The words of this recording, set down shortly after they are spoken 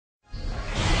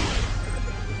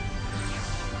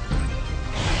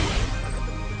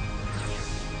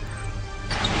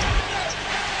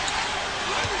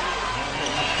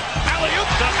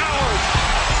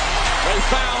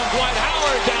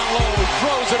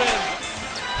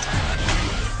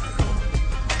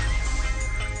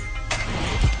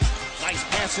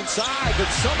pass inside, but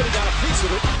somebody got a piece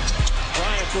of it.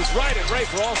 Bryant was right, and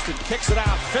Rafer Alston kicks it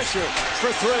out. Fisher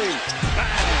for three.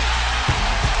 Bang!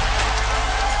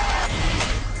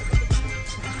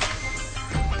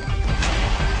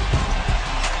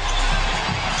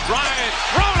 Bryant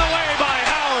thrown away by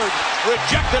Howard.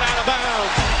 Rejected out of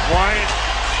bounds. Bryant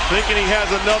thinking he has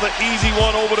another easy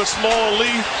one over the small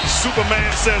lead.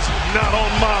 Superman says, not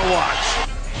on my watch.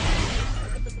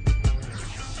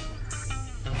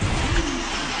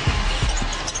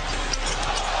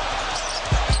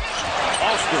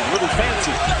 Alston, little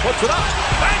fancy, puts it up.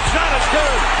 Bank shot is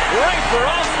good. Rafer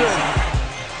Alston.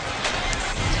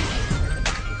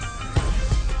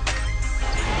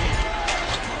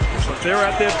 But they're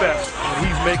at their best, and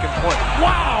he's making plays.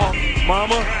 Wow!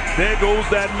 Mama, there goes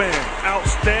that man.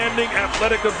 Outstanding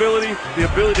athletic ability,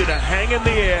 the ability to hang in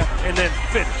the air and then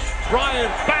finish.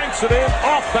 Bryant banks it in,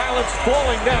 off balance,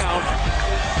 falling down.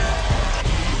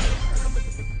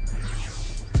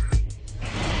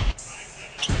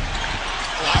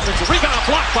 Rebound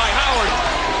blocked by Howard.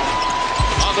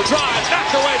 On the drive,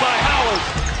 knocked away by Howard.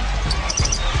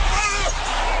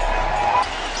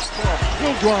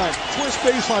 Good drive, twist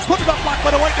baseline, put it up, blocked by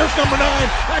the White. There's number 9.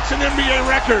 That's an NBA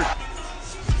record.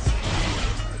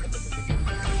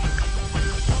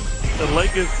 The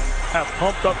Lakers have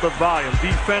pumped up the volume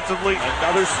defensively.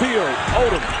 Another steal.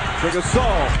 Odom to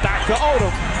Gasol. Back to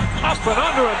Odom. Up and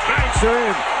under and banks her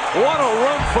in. What a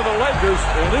run for the Lakers.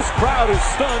 And this crowd is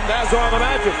stunned, as are the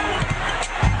Magic.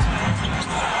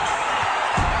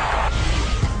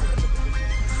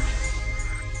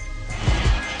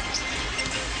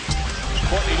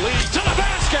 Courtney Lee to the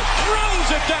basket. Throws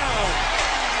it down.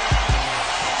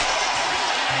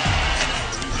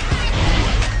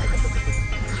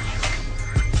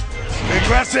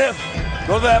 Aggressive.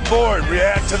 Go to that board.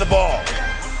 React to the ball.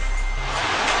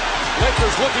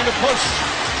 Lakers looking to push.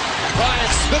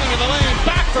 Bryant spinning in the lane.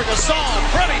 Back for Gasol.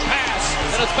 Pretty pass.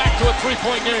 And it's back to a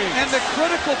three-point game. And the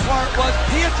critical part was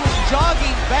Pietrus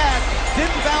jogging back.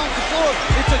 Didn't bounce the floor.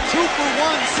 It's a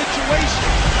 2-for-1 situation.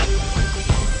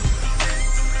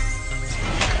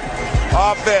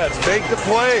 Offense. Make the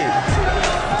plays.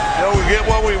 You know, we get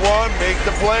what we want. Make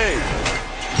the plays.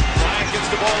 Bryant gets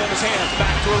the ball in his hands.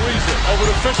 Back to Ariza. Over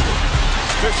to Fisher.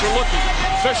 Fisher looking.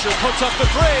 Fisher puts up the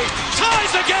three.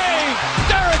 Ties the game.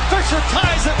 Derek Fisher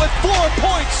ties it with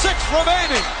 4.6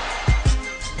 remaining.